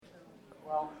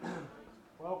Well,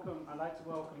 welcome. I'd like to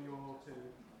welcome you all to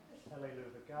L.A.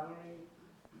 Louvre Gallery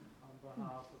on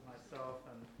behalf of myself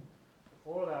and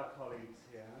all our colleagues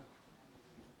here,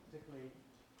 particularly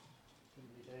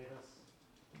Kimberly Davis,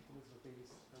 Elizabeth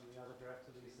East, and the other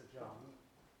director, Lisa Jung,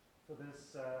 for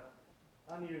this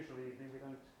unusual evening.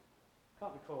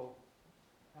 Can't recall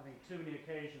having too many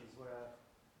occasions where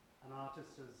an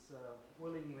artist is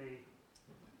willingly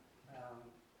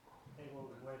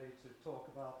able and ready to talk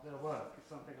about their work. It's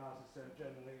something artists don't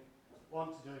generally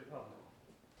want to do in public.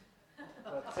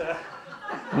 But,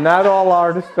 not all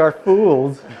artists are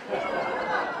fools.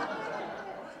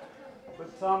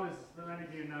 But Tom, as many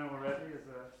of you know already, is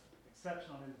an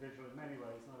exceptional individual in many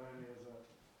ways, not only as a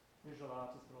visual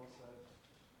artist, but also as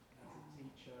a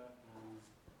teacher and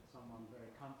someone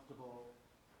very comfortable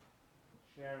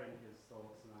sharing his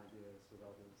thoughts and ideas with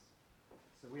others.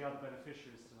 So we are the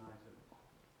beneficiaries tonight of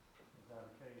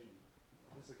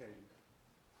this occasion.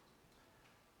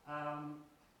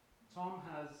 Tom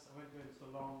has, I won't go into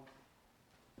a long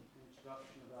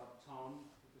introduction about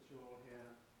Tom, because you're all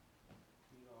here,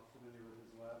 you are familiar with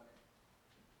his work.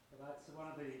 But that's one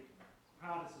of the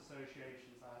proudest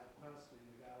associations I have personally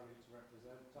in the gallery to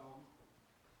represent Tom.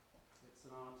 It's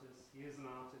an artist, he is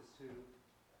an artist who,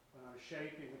 when I was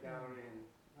shaping the gallery in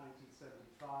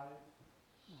 1975,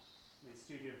 made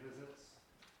studio visits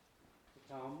to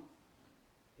Tom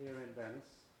here in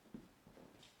Venice.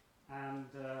 And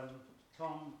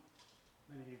Tom,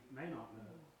 many of you may not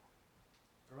know,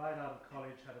 right out of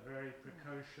college had a very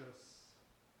precocious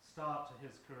start to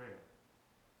his career.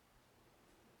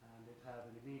 And it had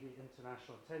an immediate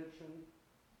international attention,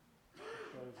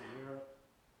 shows in Europe,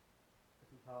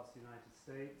 different parts of the United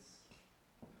States.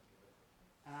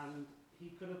 And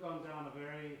he could have gone down a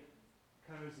very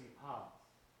cozy path,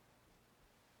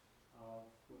 of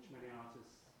which many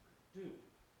artists do.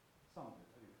 Some of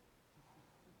it, anyway.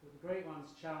 But the great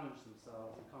ones challenge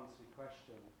themselves and constantly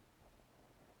question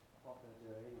what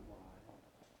they're doing and why.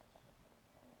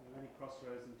 There are many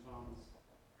crossroads in Tom's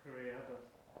career, but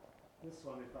this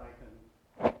one, if I can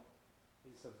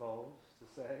be so bold to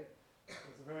say,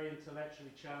 was a very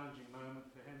intellectually challenging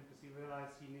moment for him because he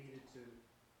realized he needed to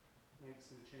make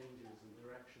some changes and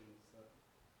directions that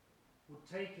would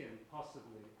take him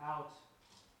possibly out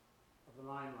of the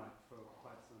limelight for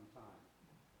quite some time,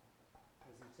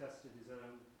 as he tested his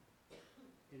own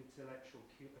intellectual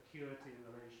acuity in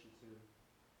relation to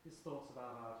his thoughts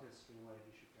about art history and where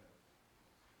he should go.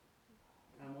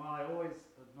 And while I always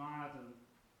admired and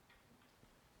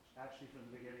actually from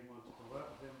the beginning wanted to work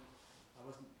with him, I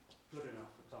wasn't good enough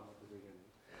for Tom at the beginning.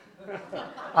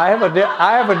 I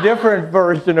have a different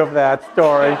version of that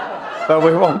story, but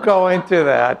we won't go into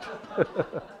that. And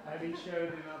he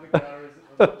showed in other galleries that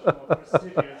were much more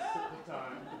prestigious at the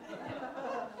time.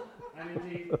 And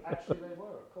indeed, actually they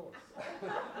were, of course.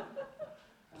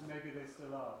 And maybe they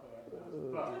still are.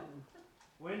 But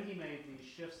when he made these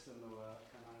shifts in the work,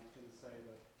 and I can say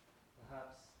that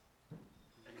perhaps,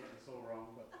 I'm going to get this all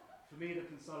wrong, but for me the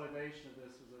consolidation of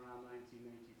this was around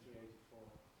 1983-84.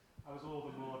 I was all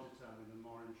the more determined and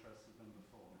more interested than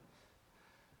before.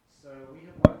 So we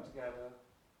have worked together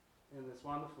in this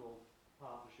wonderful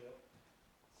partnership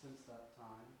since that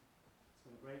time. It's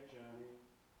been a great journey,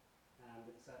 and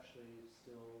it's actually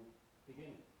still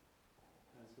beginning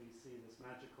as we see this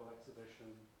magical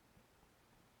exhibition,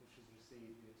 which has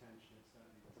received the attention it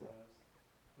certainly deserves.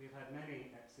 We've had many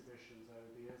exhibitions over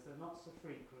the years. They're not so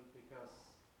frequent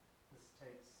because this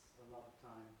takes a lot of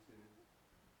time to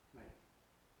make.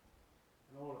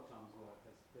 And all of Tom's work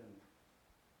has been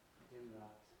in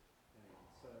that vein.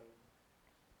 So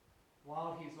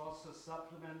while he's also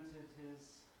supplemented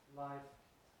his life,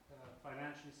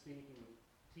 financially speaking, with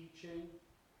teaching,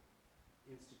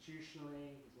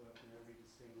 institutionally, he's worked in every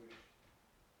distinguished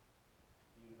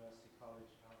university,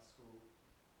 college, art school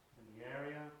in the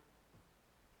area.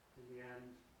 In the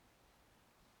end,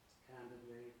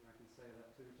 candidly, I can say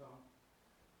that too, Tom.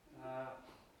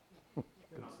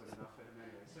 They're not good enough for him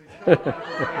anyway. So he's got out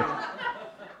of his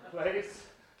own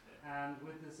place, and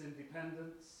with this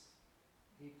independence,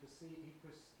 he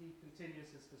continues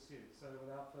his pursuit. So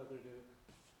without further ado,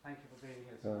 thank you for being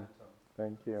here tonight, Tom.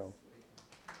 Thank you.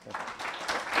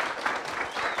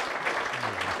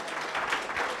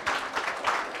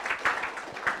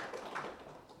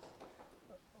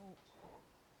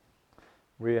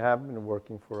 We have been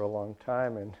working for a long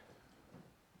time, and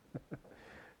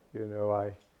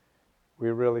we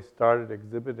really started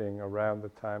exhibiting around the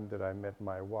time that I met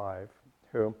my wife,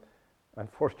 who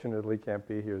unfortunately can't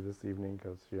be here this evening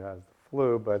because she has the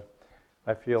flu, but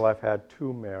I feel I've had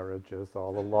 2 marriages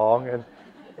all along,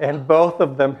 and both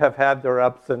of them have had their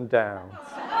ups and downs.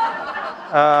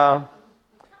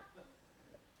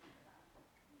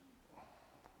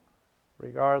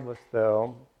 Regardless,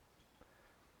 though,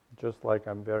 just like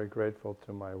I'm very grateful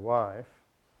to my wife,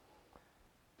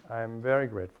 I'm very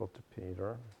grateful to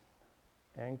Peter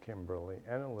and Kimberly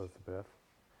and Elizabeth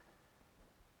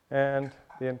and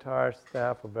the entire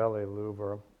staff of L.A.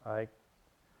 Louver. I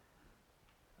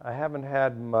haven't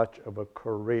had much of a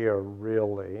career,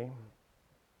 really,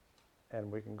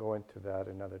 and we can go into that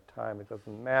another time. It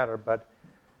doesn't matter, but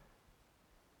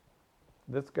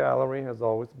this gallery has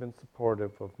always been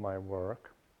supportive of my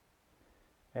work,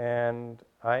 and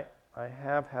I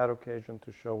have had occasion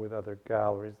to show with other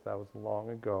galleries. That was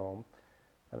long ago,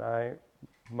 and I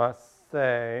must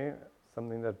say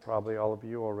something that probably all of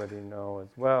you already know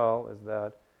as well, is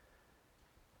that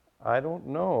I don't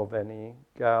know of any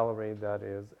gallery that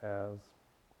is as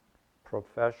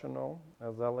professional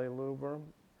as L.A. Louver,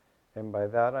 and by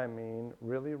that I mean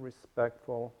really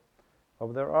respectful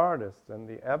of their artists, and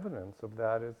the evidence of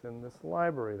that is in this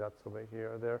library that's over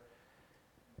here.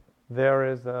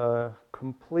 There is a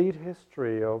complete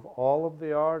history of all of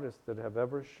the artists that have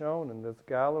ever shown in this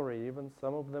gallery, even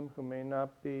some of them who may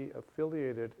not be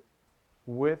affiliated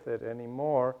with it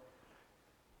anymore.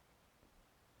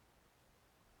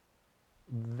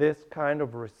 This kind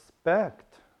of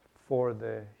respect for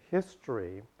the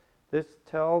history, this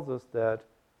tells us that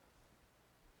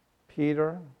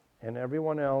Peter and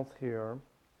everyone else here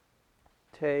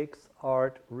takes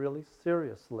art really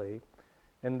seriously,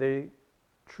 and they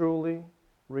truly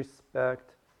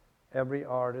respect every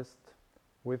artist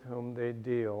with whom they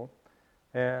deal.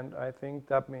 And I think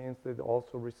that means they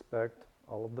also respect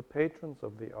all of the patrons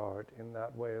of the art in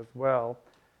that way as well.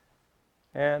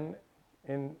 And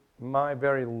in my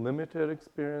very limited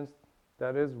experience,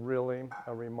 that is really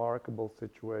a remarkable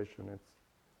situation.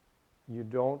 You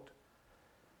don't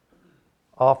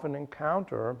often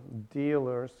encounter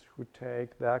dealers who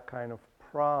take that kind of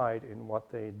pride in what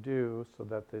they do, so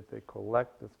that they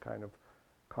collect this kind of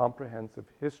comprehensive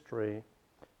history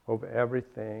of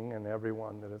everything and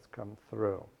everyone that has come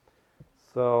through.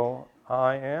 So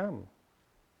I am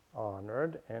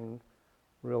honored and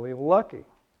really lucky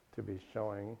to be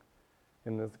showing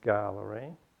in this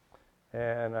gallery,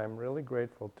 and I'm really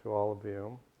grateful to all of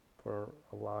you for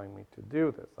allowing me to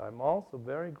do this. I'm also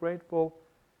very grateful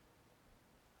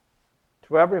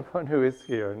to everyone who is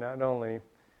here, not only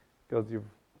because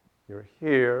you're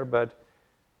here, but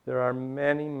there are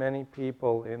many, many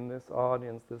people in this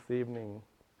audience this evening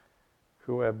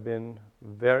who have been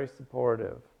very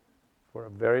supportive for a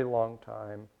very long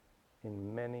time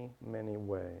in many, many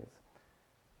ways.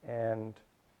 And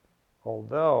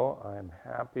although I'm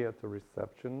happy at the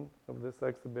reception of this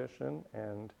exhibition,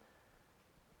 and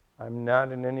I'm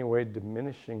not in any way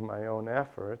diminishing my own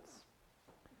efforts,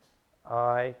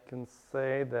 I can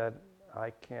say that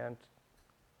I can't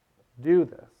do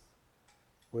this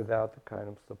without the kind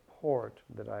of support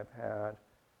that I've had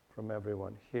from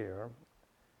everyone here.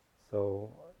 So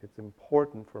it's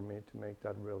important for me to make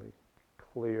that really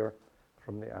clear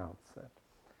from the outset.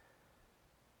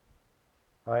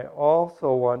 I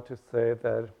also want to say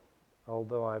that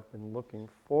although I've been looking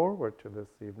forward to this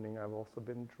evening, I've also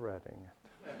been dreading it.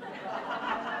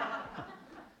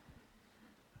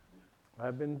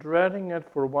 I've been dreading it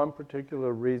for one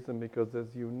particular reason, because as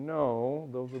you know,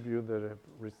 those of you that have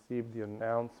received the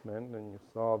announcement and you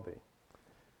saw the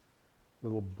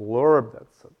little blurb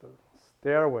that's at the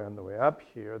stairway on the way up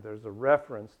here, there's a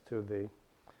reference to the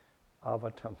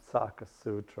Avatamsaka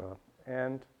Sutra.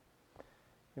 And,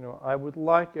 you know, I would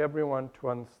like everyone to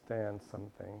understand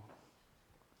something.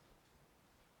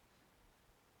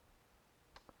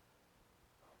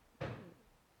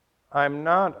 I'm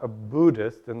not a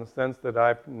Buddhist in the sense that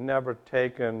I've never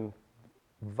taken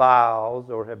vows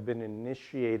or have been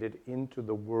initiated into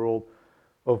the world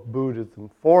of Buddhism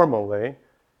formally.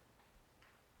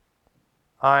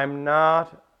 I'm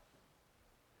not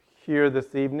here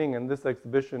this evening, and this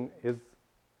exhibition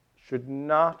should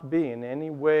not be in any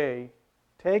way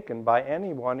taken by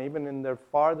anyone, even in their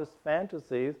farthest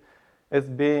fantasies, as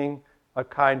being a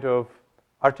kind of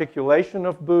articulation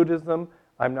of Buddhism.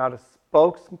 I'm not a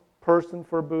spokesperson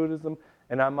for Buddhism,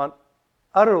 and I'm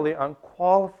utterly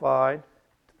unqualified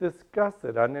to discuss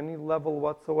it on any level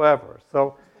whatsoever.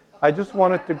 So I just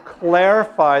wanted to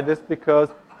clarify this, because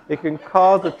it can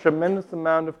cause a tremendous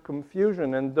amount of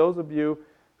confusion, and those of you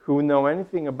who know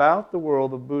anything about the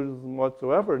world of Buddhism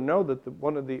whatsoever know that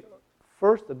one of the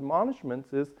first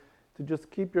admonishments is to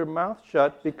just keep your mouth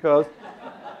shut, because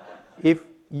if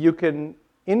you can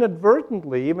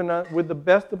inadvertently, even with the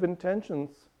best of intentions,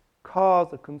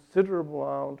 cause a considerable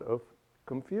amount of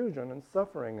confusion and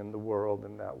suffering in the world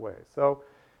in that way. So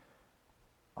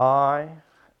I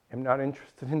am not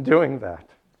interested in doing that.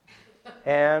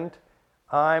 And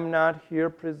I'm not here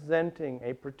presenting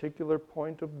a particular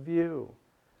point of view.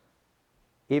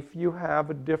 If you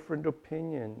have a different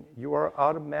opinion, you are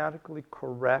automatically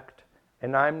correct,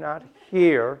 and I'm not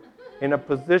here in a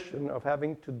position of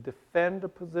having to defend a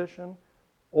position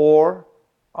or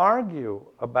argue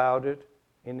about it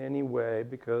in any way,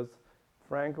 because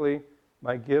frankly,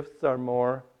 my gifts are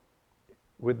more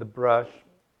with the brush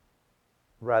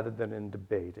rather than in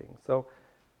debating. So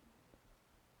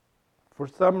for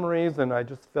some reason, I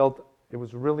just felt it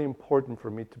was really important for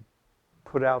me to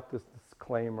put out this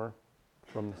disclaimer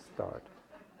from the start.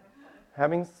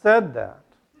 Having said that,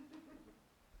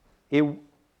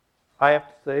 I have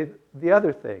to say the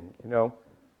other thing,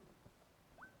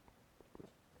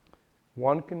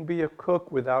 one can be a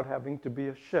cook without having to be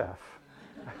a chef.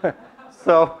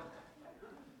 So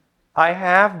I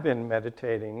have been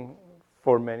meditating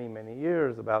for many, many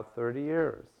years, about 30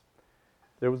 years.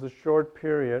 There was a short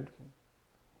period,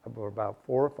 about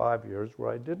 4 or 5 years,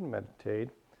 where I didn't meditate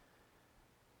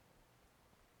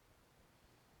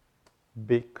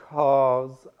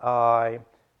because I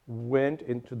went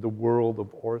into the world of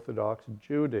Orthodox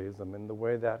Judaism. And the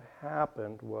way that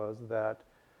happened was that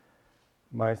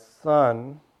my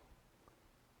son,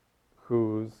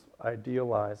 whose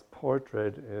idealized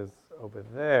portrait is over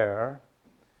there,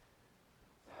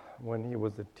 when he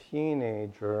was a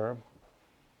teenager,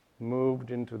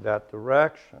 moved into that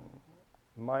direction.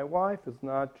 My wife is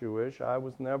not Jewish. I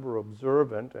was never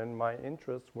observant, and my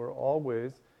interests were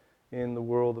always in the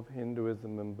world of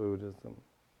Hinduism and Buddhism.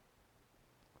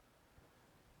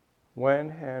 When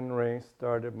Henry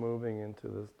started moving into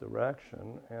this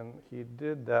direction, and he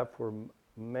did that for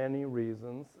many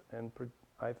reasons, and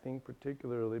I think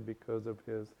particularly because of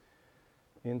his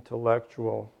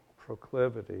intellectual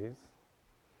proclivities,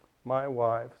 my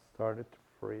wife started to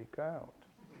freak out.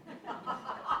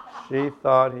 She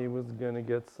thought he was going to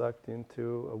get sucked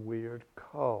into a weird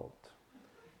cult.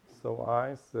 So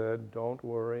I said, "Don't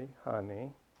worry,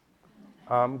 honey,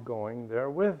 I'm going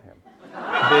there with him."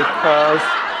 Because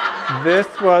this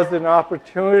was an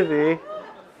opportunity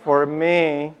for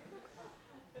me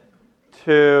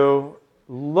to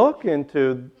look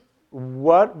into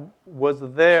what was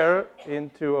there,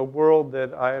 into a world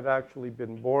that I had actually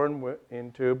been born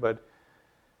into, but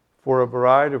for a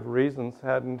variety of reasons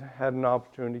hadn't had an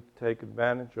opportunity to take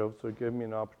advantage of. So it gave me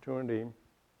an opportunity.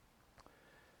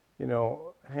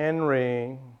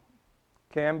 Henry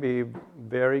can be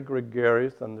very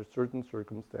gregarious under certain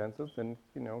circumstances, and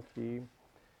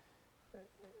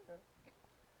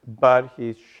but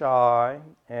he's shy,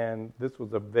 and this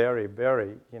was a very,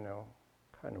 very,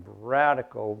 kind of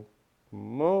radical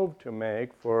move to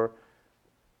make for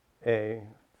a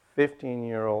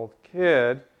 15-year-old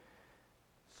kid.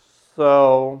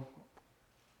 So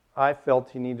I felt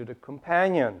he needed a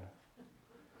companion,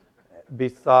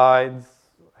 besides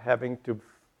having to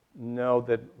know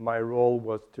that my role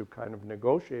was to kind of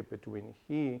negotiate between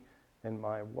he and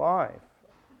my wife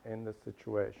in this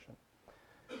situation.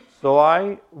 So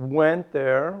I went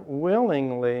there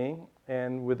willingly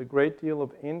and with a great deal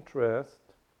of interest,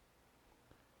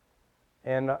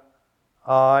 and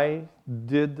I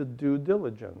did the due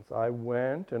diligence. I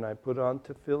went and I put on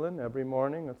tefillin every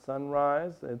morning at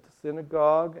sunrise at the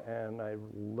synagogue, and I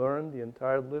learned the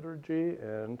entire liturgy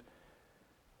and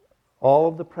all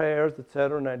of the prayers,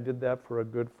 etc., and I did that for a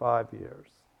good 5 years.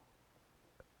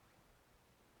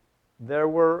 There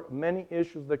were many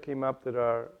issues that came up that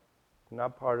are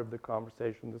not part of the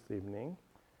conversation this evening,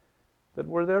 that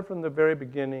were there from the very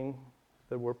beginning,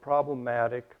 that were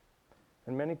problematic,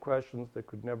 and many questions that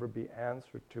could never be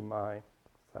answered to my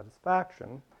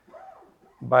satisfaction.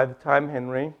 By the time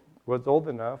Henry was old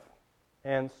enough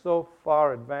and so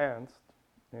far advanced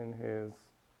in his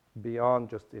beyond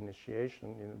just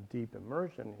initiation, deep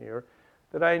immersion here,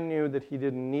 that I knew that he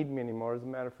didn't need me anymore. As a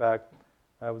matter of fact,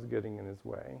 I was getting in his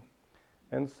way.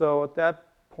 And so at that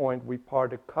point, we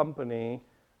parted company.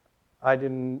 I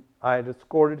had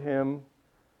escorted him.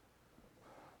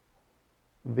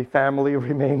 The family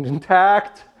remained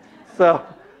intact. So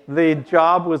the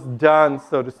job was done,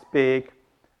 so to speak,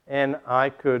 and I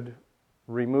could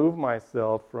remove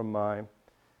myself from my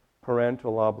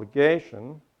parental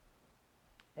obligation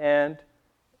and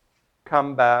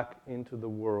come back into the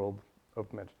world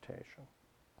of meditation.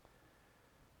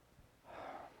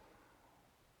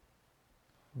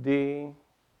 I'm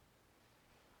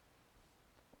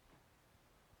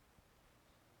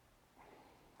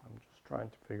just trying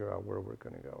to figure out where we're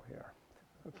going to go here.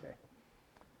 Okay.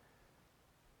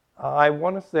 I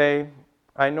want to say,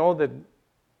 I know that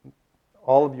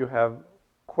all of you have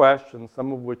questions,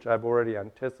 some of which I've already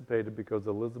anticipated because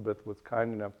Elizabeth was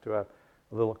kind enough to have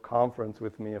a little conference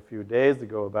with me a few days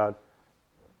ago about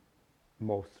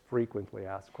most frequently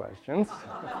asked questions.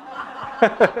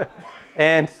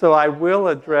 And so I will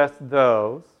address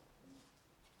those.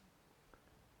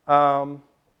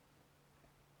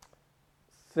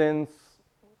 Since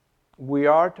we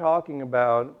are talking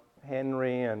about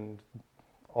Henry and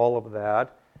all of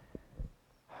that,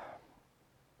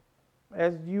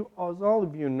 as all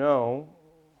of you know,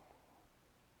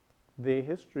 the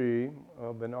history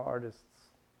of an artist's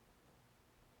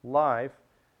life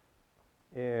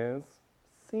is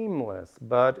seamless,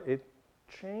 but it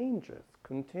changes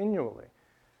continually.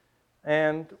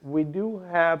 And we do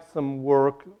have some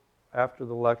work after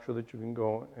the lecture that you can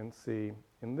go and see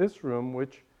in this room,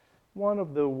 which one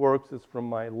of the works is from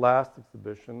my last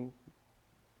exhibition,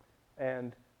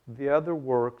 and the other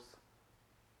works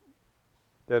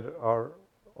that are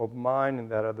of mine in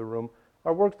that other room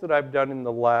are works that I've done in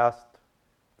the last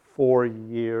 4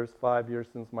 years, 5 years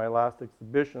since my last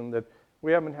exhibition that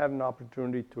we haven't had an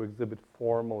opportunity to exhibit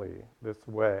formally this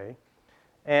way.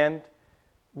 And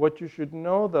what you should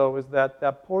know, though, is that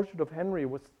that portrait of Henry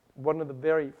was one of the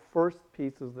very first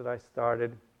pieces that I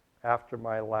started after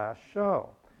my last show.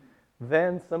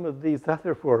 Then some of these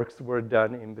other works were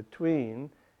done in between,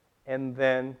 and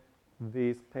then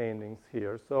these paintings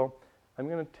here. So I'm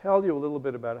going to tell you a little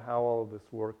bit about how all of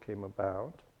this work came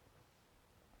about.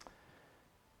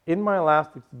 In my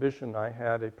last exhibition, I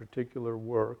had a particular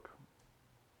work,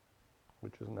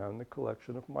 which is now in the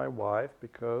collection of my wife,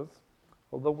 because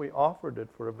although we offered it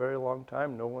for a very long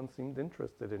time, no one seemed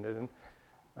interested in it. And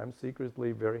I'm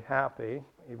secretly very happy,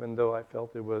 even though I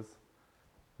felt it was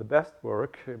the best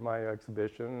work in my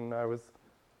exhibition. And I was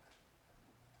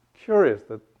curious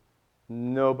that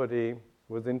nobody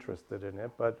was interested in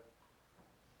it. But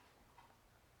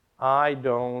I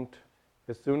don't,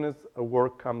 as soon as a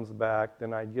work comes back,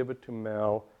 then I give it to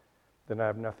Mel, then I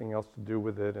have nothing else to do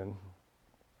with it, and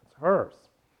it's hers.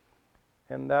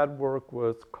 And that work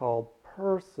was called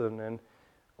Person, and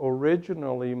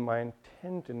originally my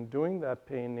intent in doing that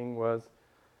painting was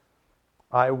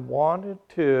I wanted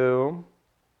to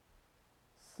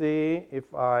see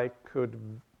if I could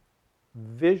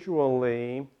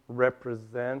visually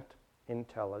represent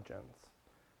intelligence,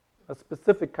 a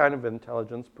specific kind of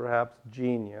intelligence, perhaps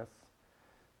genius.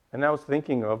 And I was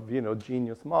thinking of,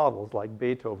 genius models like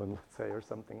Beethoven, let's say, or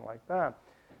something like that.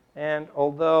 And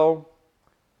although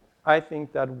I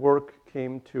think that work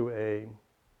came to a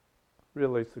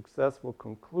really successful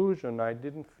conclusion, I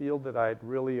didn't feel that I'd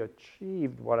really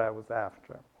achieved what I was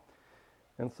after.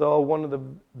 And so one of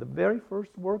the very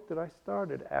first work that I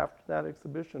started after that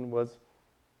exhibition was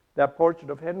that portrait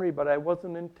of Henry, but I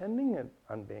wasn't intending it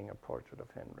on being a portrait of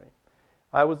Henry.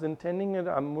 I was intending it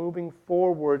on moving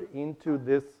forward into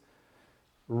this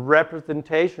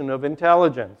representation of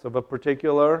intelligence of a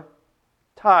particular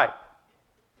type.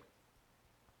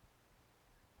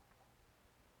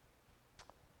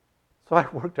 So I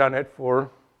worked on it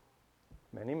for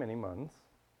many, many months,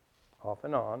 off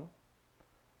and on.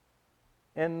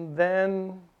 And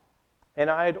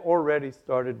I had already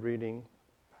started reading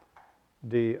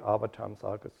the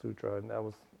Avatamsaka Sutra, and that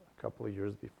was a couple of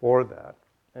years before that,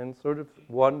 and sort of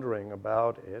wondering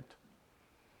about it.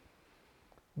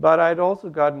 But I'd also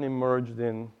gotten immersed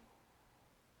in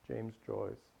James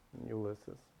Joyce and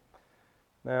Ulysses.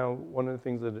 Now, one of the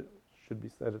things that should be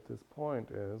said at this point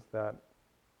is that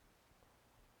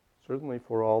certainly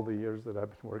for all the years that I've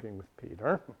been working with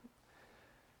Peter,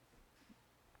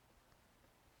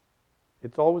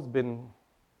 it's always been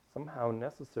somehow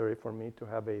necessary for me to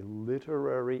have a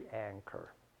literary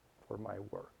anchor for my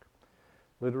work.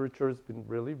 Literature has been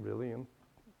really, really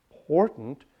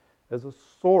important as a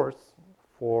source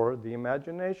for the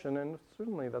imagination, and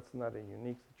certainly that's not a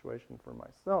unique situation for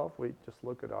myself. We just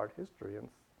look at art history and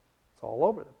it's all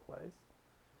over the place.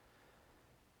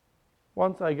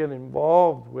 Once I get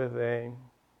involved with a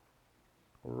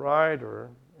writer,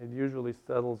 it usually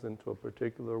settles into a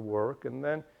particular work, and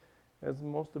then, as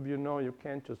most of you know, you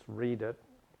can't just read it.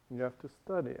 You have to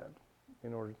study it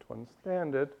in order to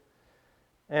understand it.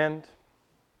 And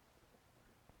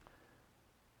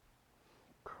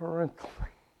currently,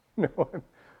 I'm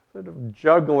sort of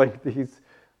juggling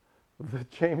the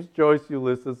James Joyce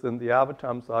Ulysses and the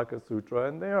Avatamsaka Sutra,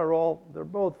 and they're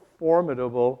both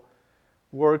formidable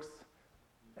works.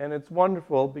 And it's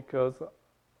wonderful because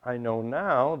I know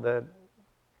now that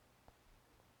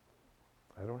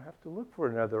I don't have to look for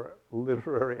another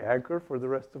literary anchor for the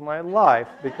rest of my life,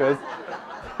 because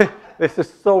this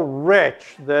is so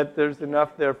rich that there's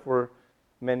enough there for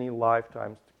many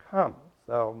lifetimes to come.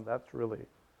 So that's really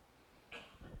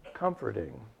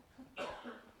comforting.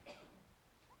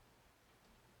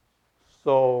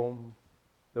 So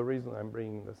the reason I'm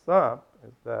bringing this up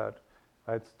is that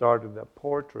I'd started that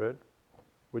portrait,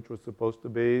 which was supposed to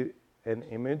be an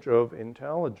image of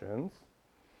intelligence,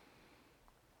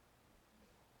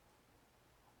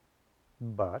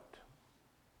 but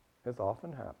as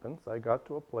often happens, I got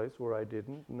to a place where I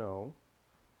didn't know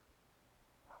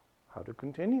how to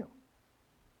continue.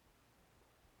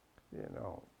 You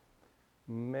know,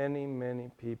 many, many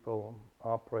people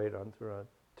operate under a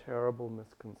terrible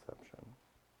misconception.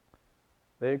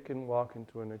 They can walk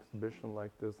into an exhibition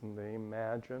like this and they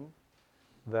imagine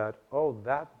that, oh,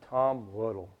 that Tom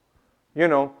Woodle. You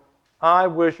know, I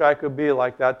wish I could be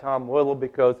like that Tom Woodle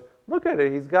because look at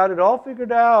it, he's got it all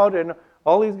figured out and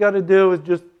all he's got to do is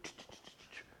just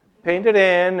paint it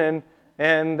in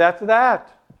and that's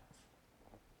that.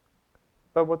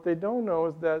 But what they don't know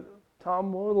is that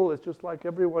Tom Woodle is just like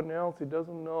everyone else. He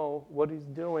doesn't know what he's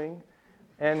doing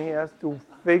and he has to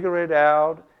figure it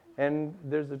out, and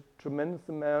there's a tremendous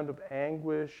amount of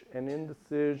anguish and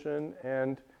indecision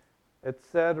and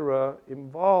etc.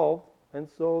 involved. And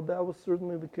so that was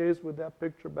certainly the case with that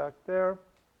picture back there.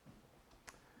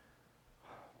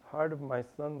 Part of my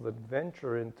son's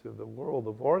adventure into the world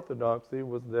of orthodoxy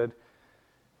was that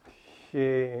he,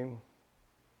 you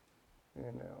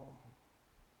know,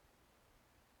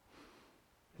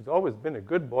 he's always been a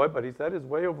good boy, but he's had his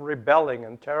way of rebelling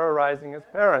and terrorizing his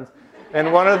parents.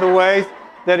 And one of the ways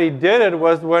that he did it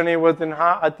was when he was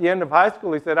at the end of high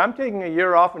school, he said, I'm taking a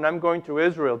year off and I'm going to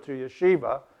Israel, to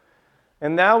yeshiva.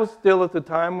 And that was still at the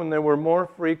time when there were more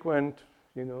frequent,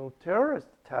 you know, terrorist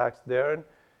attacks there. And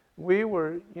we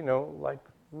were, you know, like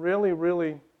really,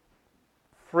 really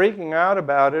freaking out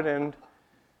about it. And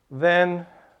then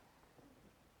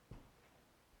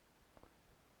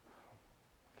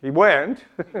he went,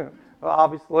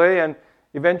 obviously, and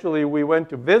eventually we went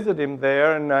to visit him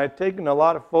there, and I'd taken a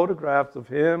lot of photographs of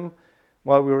him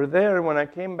while we were there. And when I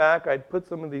came back, I'd put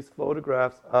some of these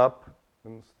photographs up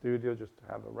in the studio just to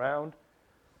have around.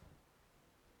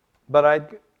 But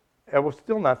I was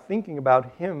still not thinking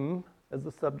about him as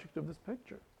the subject of this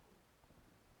picture.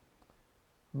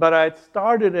 But I'd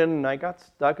started and I got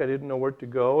stuck. I didn't know where to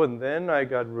go. And then I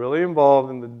got really involved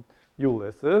in the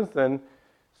Ulysses. And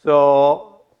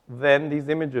so then these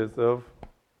images of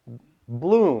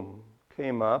Bloom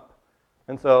came up.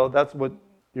 And so that's what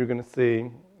you're going to see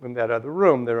in that other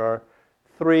room. There are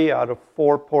 3 out of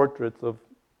 4 portraits of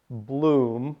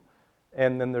Bloom.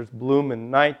 And then there's Bloom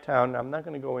in Nighttown. I'm not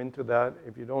going to go into that.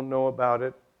 If you don't know about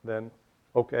it, then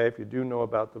okay. If you do know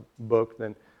about the book,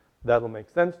 then that'll make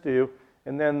sense to you.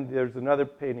 And then there's another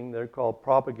painting there called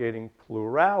Propagating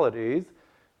Pluralities,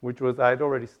 which was, I'd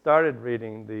already started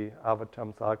reading the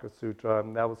Avatamsaka Sutra,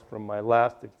 and that was from my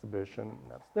last exhibition.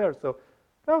 That's there. So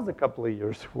that was a couple of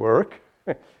years' work.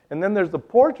 And then there's a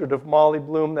portrait of Molly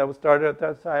Bloom that was started at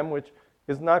that time, which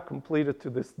is not completed to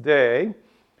this day.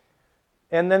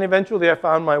 And then eventually I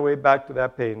found my way back to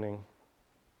that painting.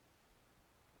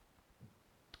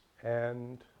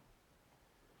 And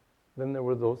then there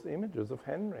were those images of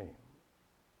Henry.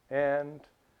 And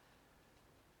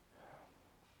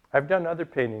I've done other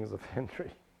paintings of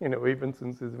Henry, you know, even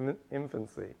since his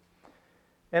infancy.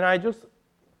 And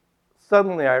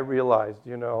suddenly I realized,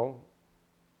 you know,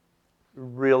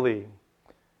 really,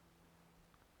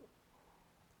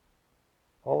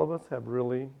 all of us have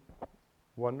really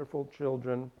wonderful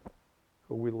children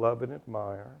who we love and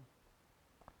admire.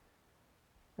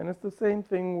 And it's the same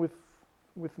thing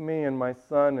with me and my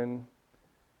son, and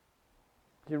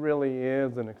he really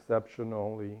is an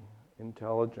exceptionally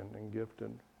intelligent and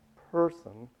gifted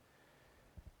person.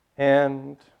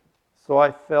 And so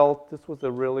I felt this was a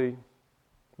really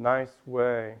nice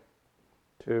way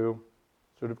to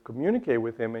sort of communicate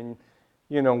with him. And,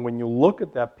 you know, when you look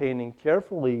at that painting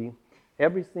carefully,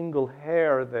 every single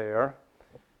hair there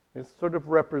is sort of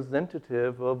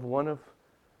representative of one of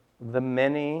the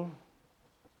many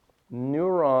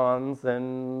neurons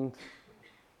and,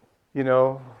 you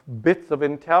know, bits of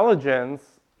intelligence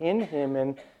in him.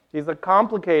 And he's a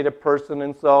complicated person,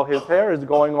 and so his hair is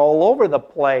going all over the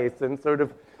place and sort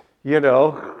of, you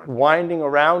know, winding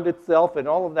around itself and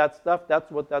all of that stuff. That's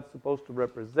what that's supposed to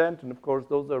represent. And of course,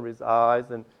 those are his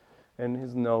eyes and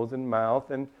his nose and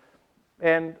mouth.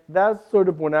 And that's sort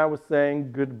of when I was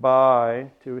saying goodbye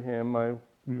to him.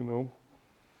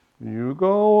 You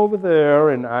go over there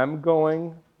and I'm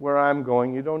going where I'm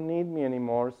going. You don't need me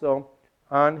anymore. So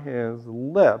on his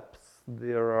lips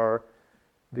there are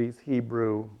these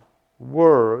Hebrew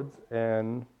words,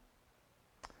 and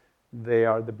they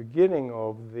are the beginning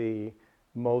of the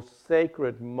most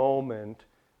sacred moment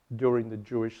during the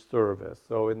Jewish service.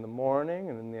 So in the morning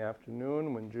and in the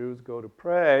afternoon, when Jews go to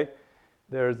pray,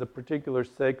 there's a particular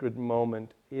sacred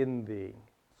moment in the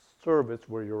service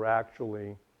where you're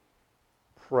actually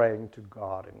praying to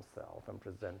God himself and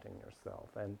presenting yourself.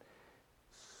 And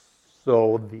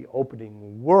so the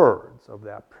opening words of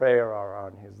that prayer are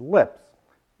on his lips.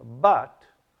 But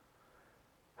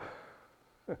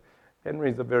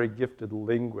Henry's a very gifted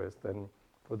linguist, and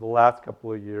for the last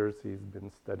couple of years he's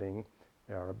been studying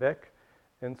Arabic.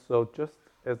 And so just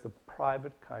as a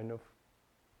private kind of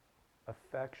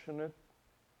affectionate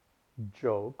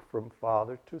joke from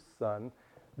father to son,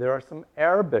 there are some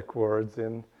Arabic words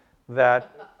in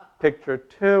that picture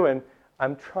too, and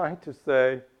I'm trying to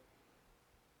say,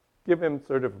 give him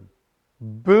sort of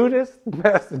Buddhist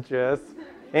messages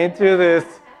into this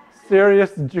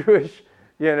serious Jewish,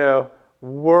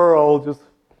 world. Just,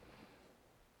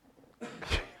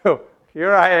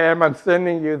 here I am, I'm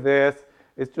sending you this.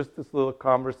 It's just this little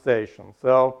conversation.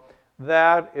 So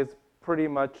that is pretty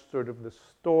much sort of the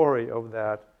story of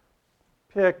that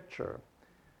picture.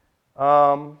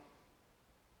 I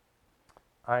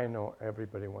know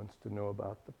everybody wants to know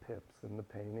about the pips and the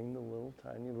painting, the little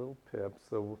tiny little pips.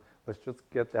 So let's just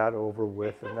get that over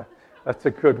with, and that's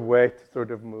a good way to sort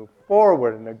of move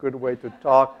forward and a good way to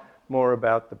talk more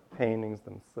about the paintings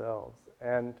themselves.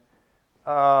 And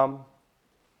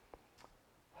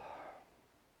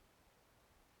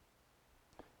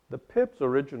the pips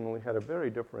originally had a very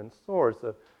different source.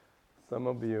 Some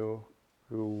of you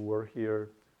who were here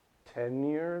 10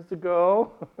 years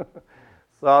ago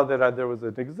saw that there was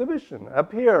an exhibition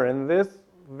up here in this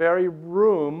very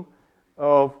room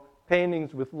of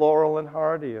paintings with Laurel and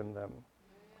Hardy in them.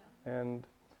 And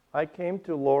I came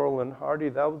to Laurel and Hardy,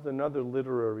 that was another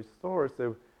literary source.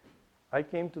 I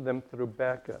came to them through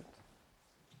Beckett.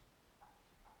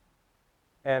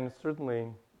 And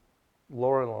certainly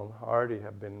Laurel and Hardy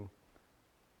have been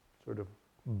sort of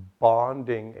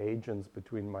bonding agents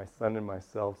between my son and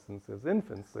myself since his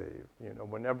infancy.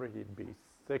 Whenever he'd be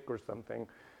sick or something,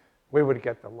 we would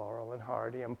get the Laurel and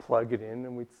Hardy and plug it in,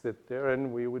 and we'd sit there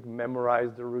and we would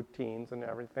memorize the routines and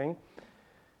everything.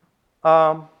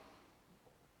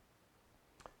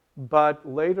 But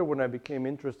later, when I became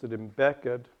interested in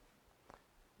Beckett,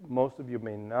 most of you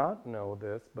may not know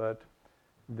this, but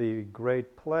the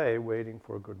great play, Waiting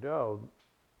for Godot,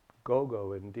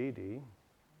 Gogo and Didi,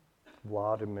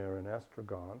 Vladimir and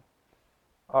Estragon,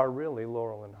 are really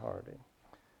Laurel and Hardy.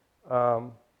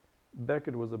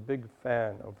 Beckett was a big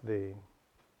fan of the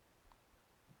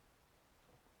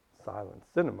silent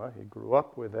cinema. He grew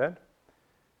up with it,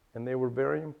 and they were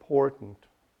very important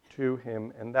to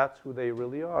him, and that's who they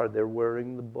really are. They're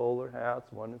wearing the bowler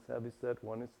hats. One is heavyset,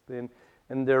 one is thin,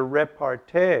 and they're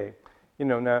repartee.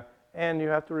 Now, and you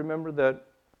have to remember that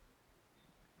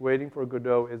Waiting for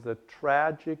Godot is a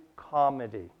tragic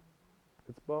comedy.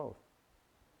 It's both.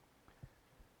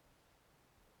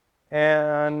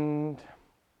 And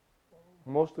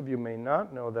most of you may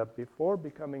not know that before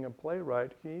becoming a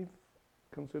playwright, he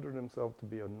considered himself to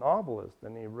be a novelist,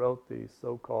 and he wrote the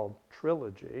so-called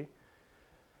trilogy.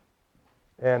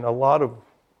 And a lot of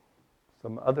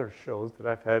some other shows that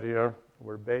I've had here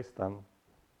were based on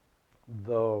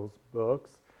those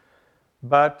books.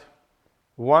 But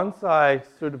once I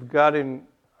sort of got in,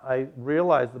 I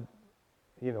realized,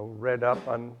 read up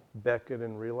on Beckett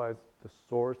and realized the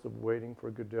source of Waiting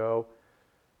for Godot.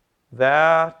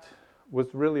 That was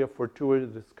really a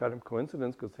fortuitous kind of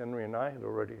coincidence, because Henry and I had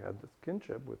already had this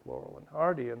kinship with Laurel and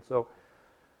Hardy, and so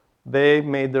they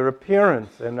made their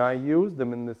appearance, and I used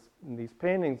them in these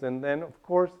paintings. And then, of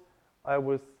course,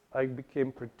 I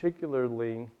became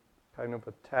particularly kind of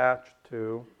attached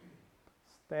to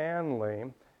Stanley,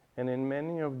 and in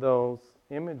many of those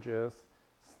images,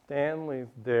 Stanley's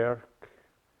there.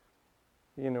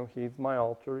 He's my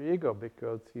alter ego,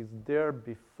 because he's there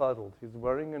befuddled. He's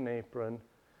wearing an apron,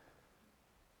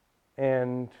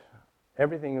 and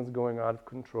everything is going out of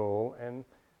control. And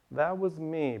that was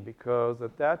me, because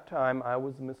at that time I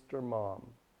was Mr. Mom.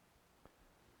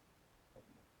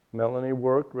 Melanie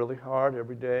worked really hard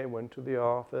every day, went to the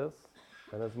office,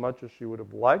 and as much as she would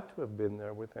have liked to have been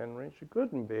there with Henry, she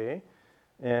couldn't be.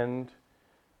 And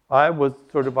I was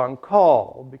sort of on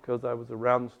call, because I was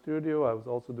around the studio. I was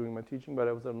also doing my teaching, but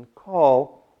I was on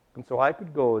call, and so I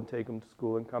could go and take him to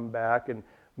school and come back and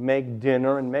make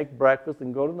dinner and make breakfast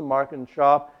and go to the market and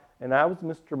shop. And I was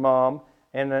Mr. Mom,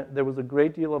 and there was a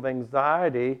great deal of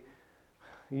anxiety.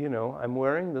 I'm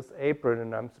wearing this apron,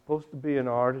 and I'm supposed to be an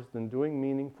artist and doing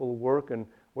meaningful work, and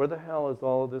where the hell is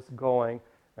all of this going?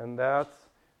 And that's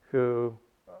who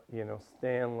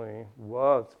Stanley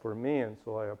was for me, and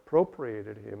so I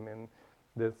appropriated him in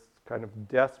this kind of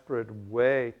desperate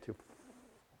way to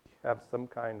have some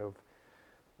kind of,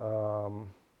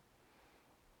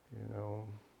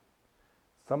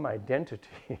 some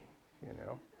identity,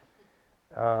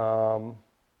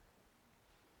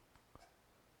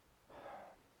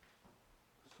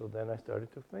 So then I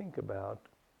started to think about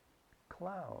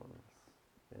clowns,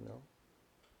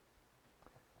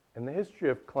 and the history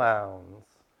of clowns.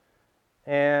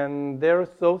 And they're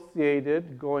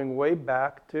associated, going way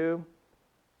back to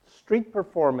street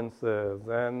performances,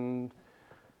 and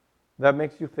that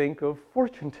makes you think of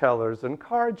fortune tellers and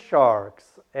card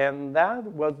sharks, and that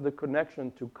was the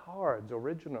connection to cards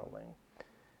originally.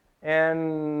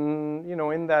 And,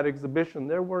 in that exhibition,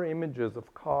 there were images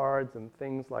of cards and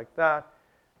things like that,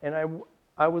 and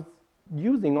I was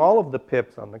using all of the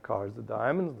pips on the cards, the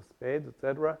diamonds, the spades,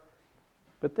 etc.,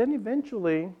 but then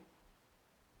eventually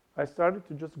I started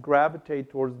to just gravitate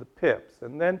towards the pips.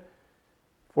 And then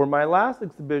for my last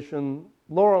exhibition,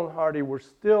 Laurel and Hardy were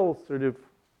still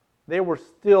they were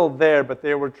still there, but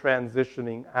they were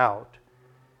transitioning out.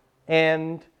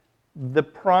 And the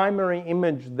primary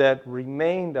image that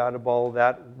remained out of all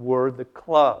that were the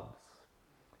clubs.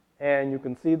 And you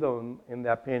can see them in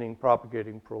that painting,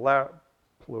 Propagating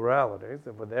Pluralities,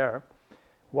 over there.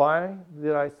 Why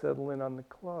did I settle in on the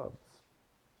clubs?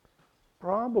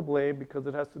 Probably because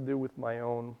it has to do with my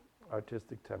own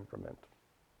artistic temperament.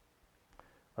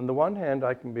 On the one hand,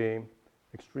 I can be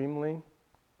extremely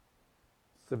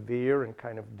severe and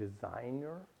kind of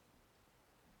designer.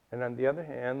 And on the other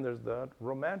hand, there's that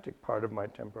romantic part of my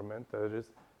temperament that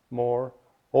is more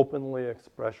openly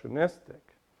expressionistic.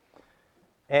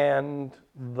 And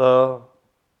the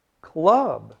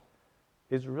club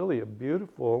is really a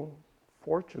beautiful,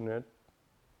 fortunate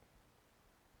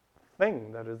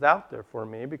thing that is out there for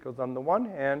me, because on the one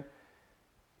hand,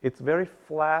 it's very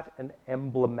flat and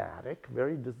emblematic,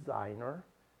 very designer,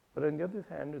 but on the other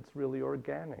hand, it's really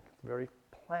organic. It's very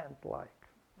plant-like,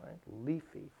 right?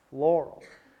 Leafy, floral.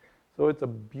 So it's a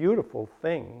beautiful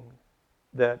thing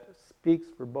that speaks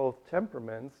for both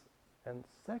temperaments, and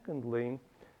secondly,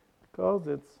 because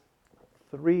it's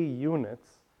 3 units,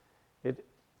 it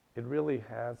really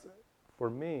has, for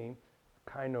me,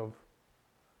 kind of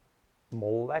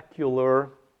molecular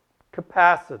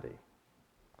capacity.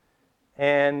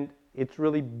 And it's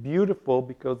really beautiful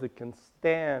because it can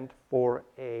stand for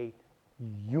a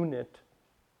unit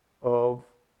of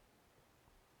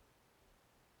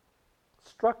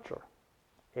structure,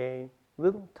 a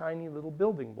tiny little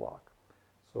building block.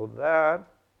 So that,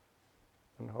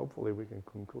 and hopefully we can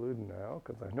conclude now,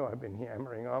 because I know I've been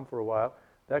yammering on for a while,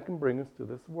 that can bring us to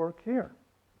this work here.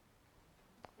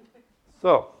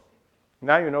 So,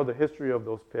 now you know the history of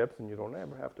those pips, and you don't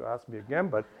ever have to ask me again,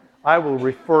 but I will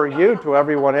refer you to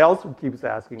everyone else who keeps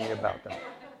asking me about them.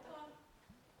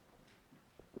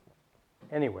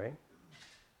 Anyway,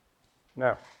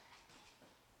 now,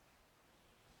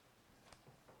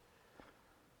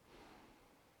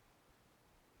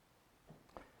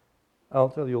 I'll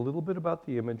tell you a little bit about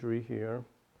the imagery here.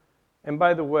 And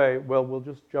by the way, well, we'll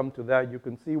just jump to that. You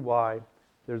can see why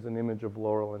there's an image of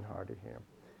Laurel and Hardy here.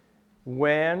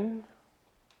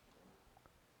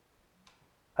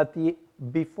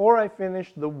 Before I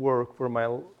finished the work for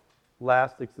my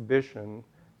last exhibition,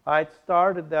 I'd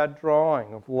started that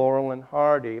drawing of Laurel and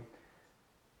Hardy,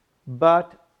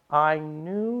 but I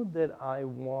knew that I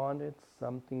wanted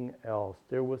something else.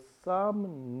 There was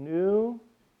some new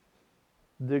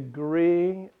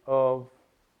degree of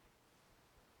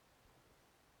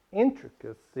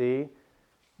intricacy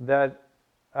that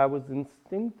I was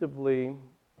instinctively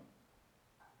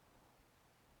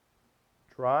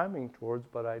driving towards,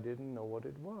 but I didn't know what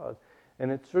it was. And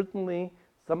it certainly,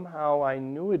 somehow I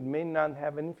knew it may not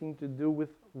have anything to do with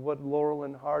what Laurel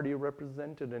and Hardy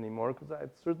represented anymore, because I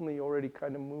had certainly already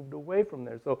kind of moved away from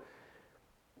there. So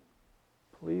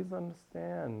please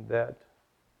understand that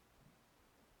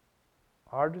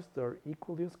artists are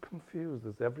equally as confused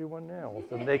as everyone else,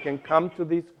 and they can come to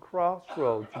these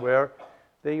crossroads where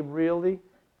they really,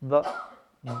 the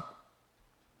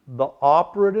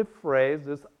operative phrase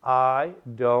is, I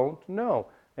don't know.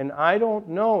 And I don't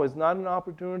know is not an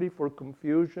opportunity for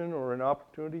confusion or an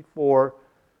opportunity for,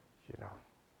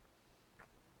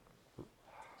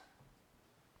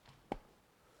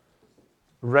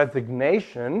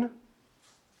 resignation.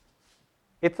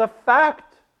 It's a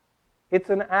fact. It's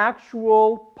an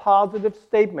actual positive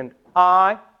statement.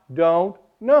 I don't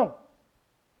know.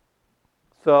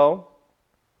 So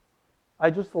I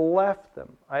just left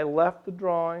them. I left the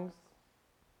drawings.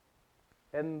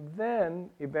 And then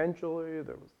eventually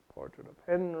there was the portrait of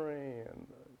Henry and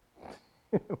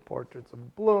the portraits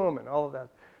of Bloom and all of that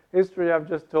history I've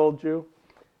just told you.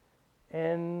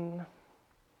 And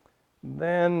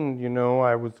then,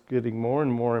 I was getting more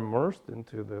and more immersed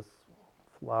into this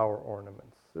flower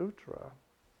ornament sutra.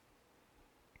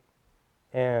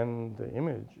 And the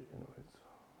image is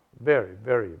very,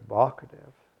 very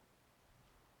evocative.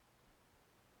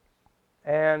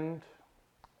 And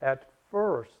at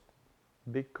first,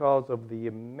 because of the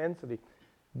immensity,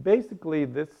 basically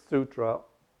this sutra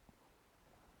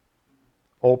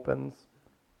opens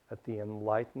at the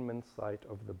enlightenment site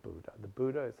of the Buddha. The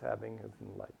Buddha is having his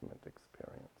enlightenment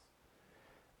experience.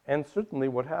 And certainly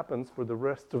what happens for the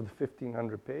rest of the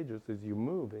 1,500 pages is you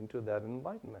move into that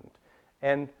enlightenment.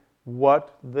 And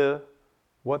what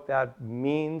that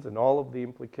means and all of the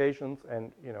implications,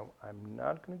 and I'm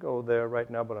not going to go there right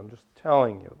now, but I'm just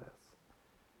telling you this.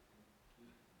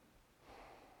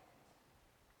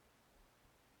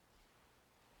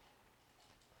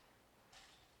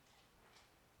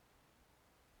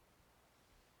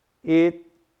 It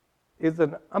is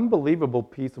an unbelievable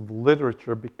piece of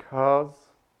literature because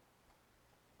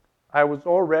I was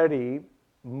already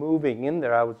moving in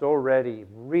there. I was already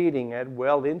reading it,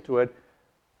 well into it.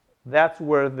 That's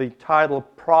where the title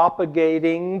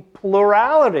Propagating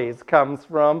Pluralities comes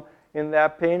from in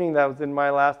that painting that was in my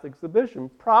last exhibition.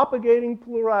 Propagating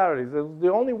Pluralities. It was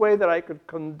the only way that I could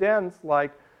condense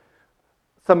like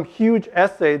some huge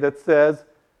essay that says,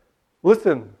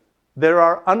 listen, there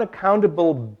are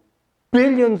unaccountable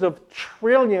billions of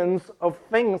trillions of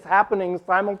things happening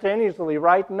simultaneously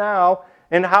right now,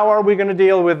 and how are we going to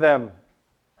deal with them?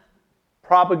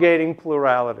 Propagating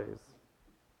pluralities.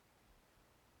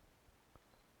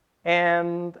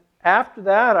 And after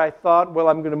that, I thought, well,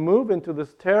 I'm going to move into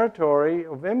this territory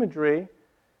of imagery.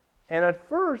 And at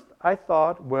first, I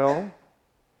thought, well,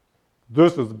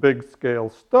 this is big-scale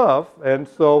stuff, and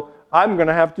so I'm going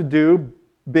to have to do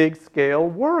big-scale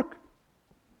work.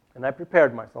 And I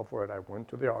prepared myself for it. I went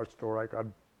to the art store. I got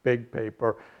big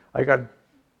paper. I got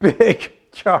big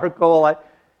charcoal.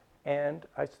 And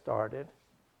I started,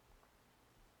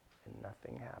 and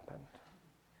nothing happened.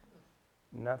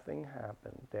 Nothing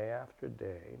happened. Day after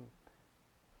day,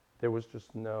 there was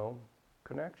just no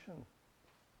connection.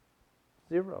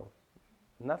 Zero.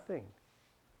 Nothing.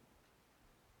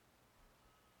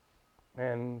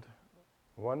 And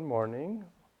one morning,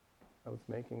 I was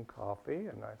making coffee,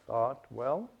 and I thought,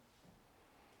 well,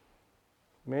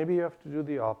 maybe you have to do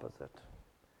the opposite.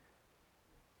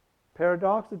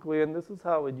 Paradoxically, and this is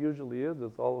how it usually is,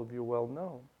 as all of you well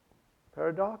know,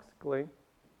 paradoxically,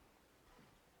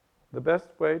 the best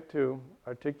way to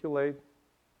articulate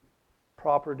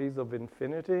properties of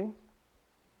infinity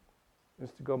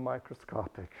is to go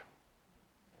microscopic.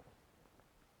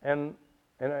 And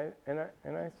I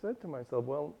said to myself,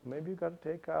 well, maybe you've got to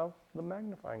take out the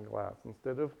magnifying glass.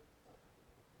 Instead of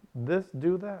this,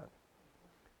 do that.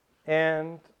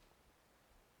 And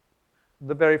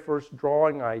the very first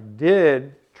drawing I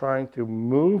did, trying to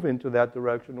move into that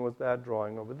direction, was that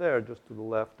drawing over there, just to the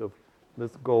left of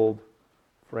this gold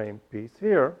framed piece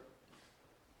here.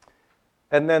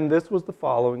 And then this was the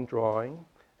following drawing.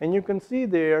 And you can see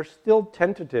they are still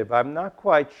tentative. I'm not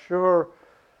quite sure.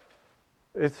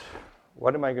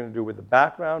 What am I going to do with the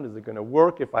background? Is it going to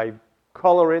work? If I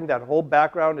color in that whole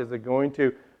background, is it going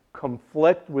to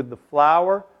conflict with the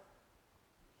flower?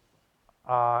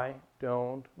 I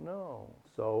don't know.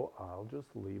 So I'll just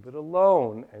leave it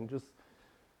alone and just,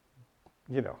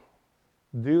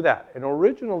 do that. And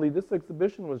originally, this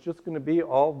exhibition was just going to be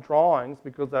all drawings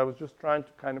because I was just trying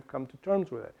to kind of come to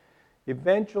terms with it.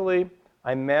 Eventually,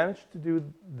 I managed to do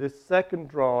this second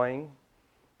drawing,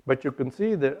 but you can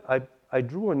see that I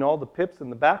drew in all the pips in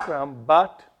the background,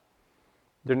 but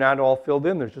they're not all filled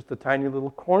in. There's just a tiny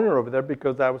little corner over there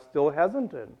because I was still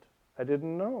hesitant. I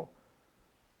didn't know.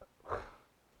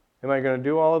 Am I going to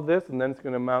do all of this and then it's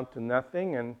going to amount to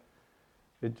nothing? And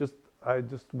I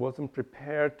just wasn't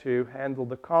prepared to handle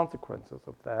the consequences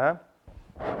of that.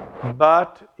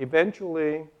 But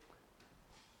eventually,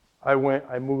 I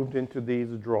moved into these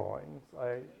drawings.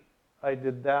 I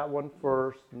did that one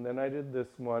first, and then I did this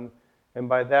one. And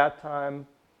by that time,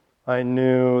 I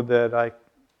knew that I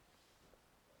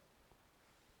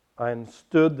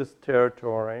understood this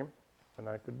territory, and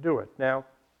I could do it. Now,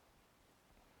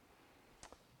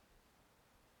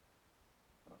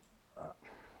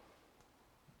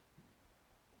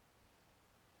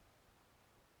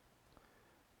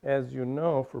 as you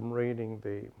know from reading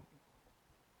the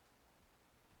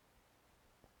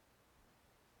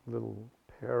little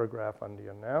paragraph on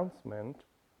the announcement,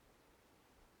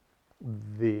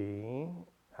 the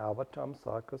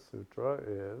Avatamsaka Sutra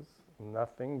is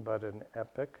nothing but an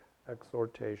epic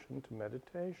exhortation to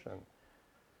meditation.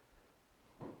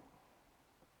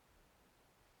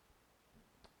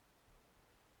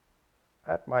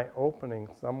 at my opening,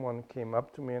 someone came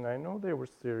up to me, and I know they were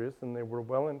serious and they were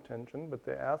well-intentioned, but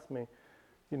they asked me,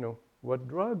 what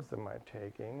drugs am I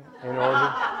taking in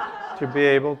order to be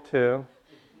able to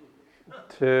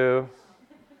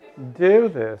do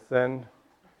this? And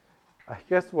I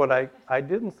guess what I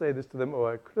didn't say this to them,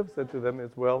 or I could have said to them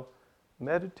is, well,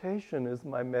 meditation is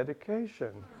my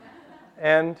medication.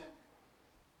 And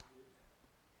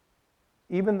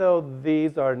even though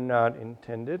these are not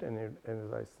intended, and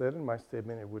as I said in my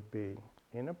statement, it would be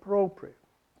inappropriate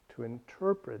to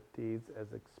interpret these as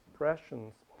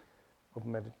expressions of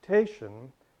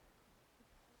meditation,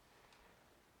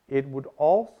 it would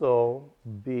also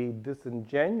be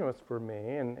disingenuous for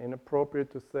me and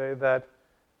inappropriate to say that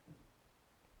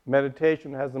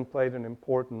meditation hasn't played an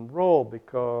important role,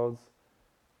 because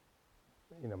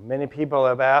many people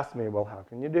have asked me, well, how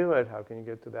can you do it? How can you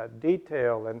get to that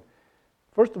detail? And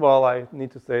first of all, I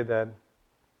need to say that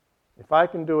if I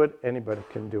can do it, anybody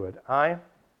can do it. I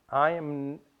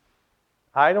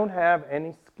don't have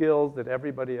any skills that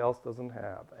everybody else doesn't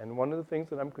have. And one of the things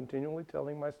that I'm continually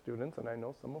telling my students, and I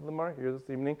know some of them are here this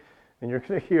evening, and you're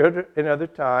going to hear it another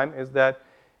time, is that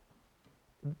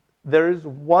there is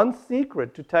one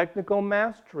secret to technical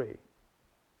mastery,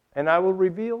 and I will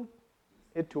reveal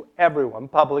it to everyone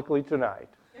publicly tonight.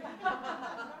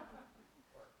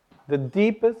 The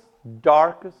deepest,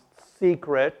 darkest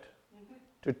secret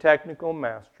to technical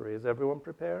mastery. Is everyone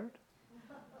prepared?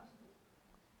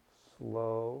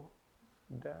 Slow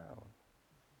down.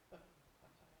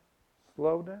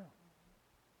 Slow down.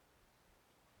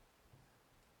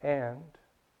 And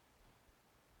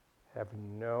have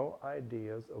no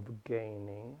ideas of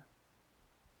gaining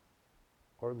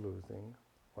or losing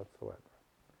whatsoever.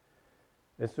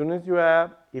 As soon as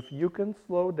if you can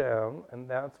slow down, and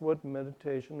that's what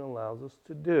meditation allows us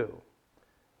to do.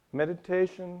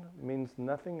 Meditation means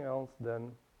nothing else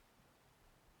than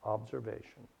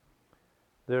observation.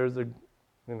 There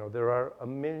are a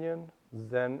million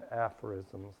Zen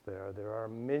aphorisms there. There are a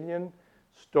million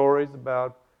stories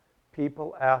about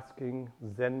people asking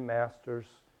Zen masters,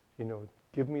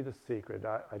 give me the secret.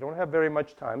 I don't have very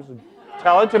much time, so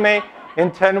tell it to me in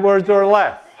 10 words or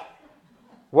less.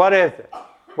 What is it?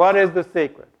 What is the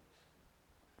secret?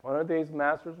 One of these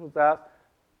masters was asked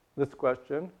this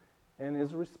question, and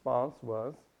his response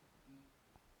was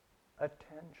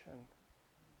attention.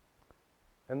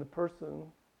 And the person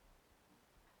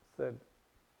said,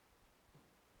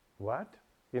 what?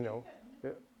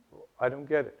 I don't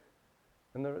get it.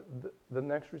 And the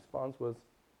next response was,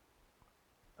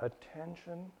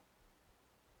 attention,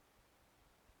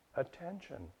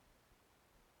 attention.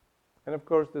 And of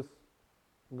course this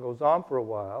goes on for a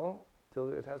while till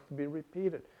it has to be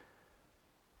repeated.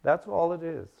 That's all it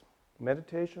is.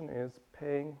 Meditation is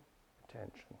paying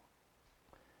attention.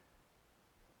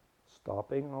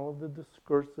 Stopping all of the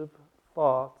discursive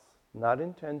thoughts, not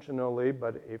intentionally,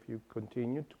 but if you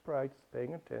continue to practice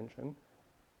paying attention,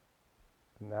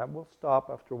 and that will stop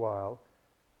after a while,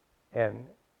 and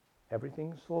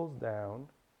everything slows down,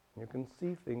 and you can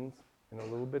see things in a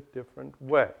little bit different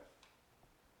way.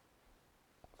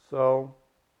 So,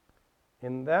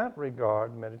 in that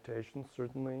regard, meditation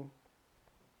certainly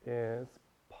is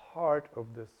part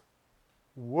of this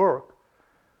work.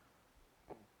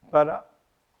 But,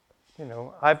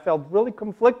 I felt really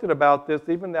conflicted about this,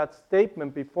 even that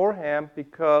statement beforehand,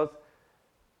 because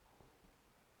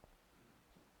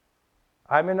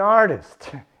I'm an artist,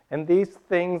 and these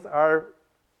things are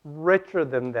richer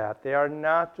than that. They are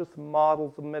not just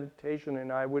models of meditation,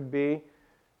 and I would be,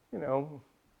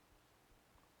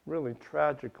 really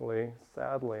tragically,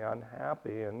 sadly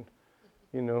unhappy and,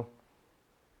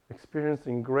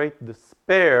 experiencing great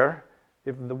despair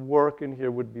if the work in here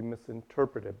would be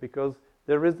misinterpreted, because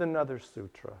there is another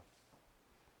sutra,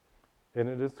 and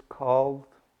it is called,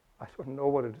 I don't know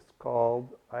what it is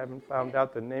called, I haven't found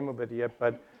out the name of it yet,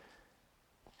 but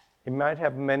it might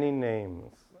have many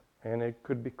names, and it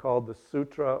could be called the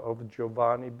Sutra of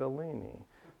Giovanni Bellini,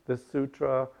 the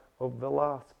Sutra of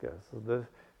Velasquez, the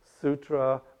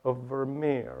Sutra of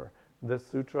Vermeer, the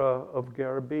Sutra of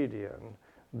Garabedian,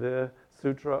 the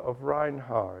Sutra of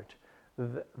Reinhardt.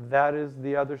 That is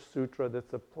the other sutra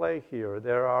that's at play here.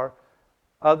 There are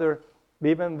other,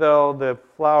 even though the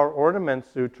Flower Ornament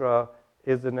Sutra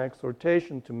is an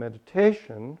exhortation to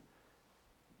meditation,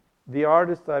 the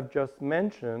artists I've just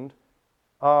mentioned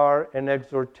are an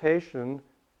exhortation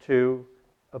to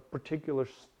a particular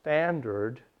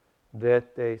standard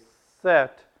that they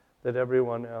set that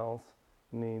everyone else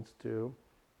needs to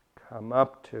come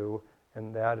up to,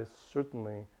 and that is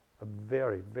certainly a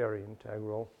very, very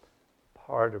integral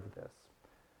part of this.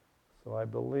 So I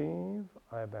believe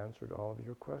I've answered all of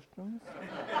your questions.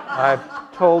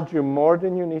 I've told you more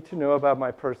than you need to know about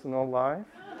my personal life.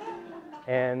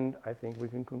 And I think we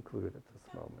can conclude at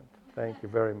this moment. Thank you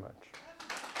very much.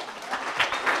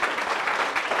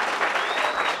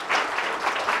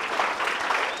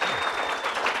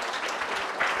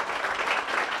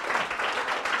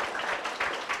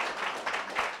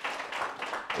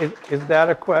 Is that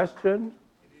a question?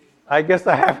 I guess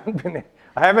I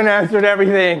haven't answered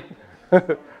everything.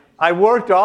 I worked all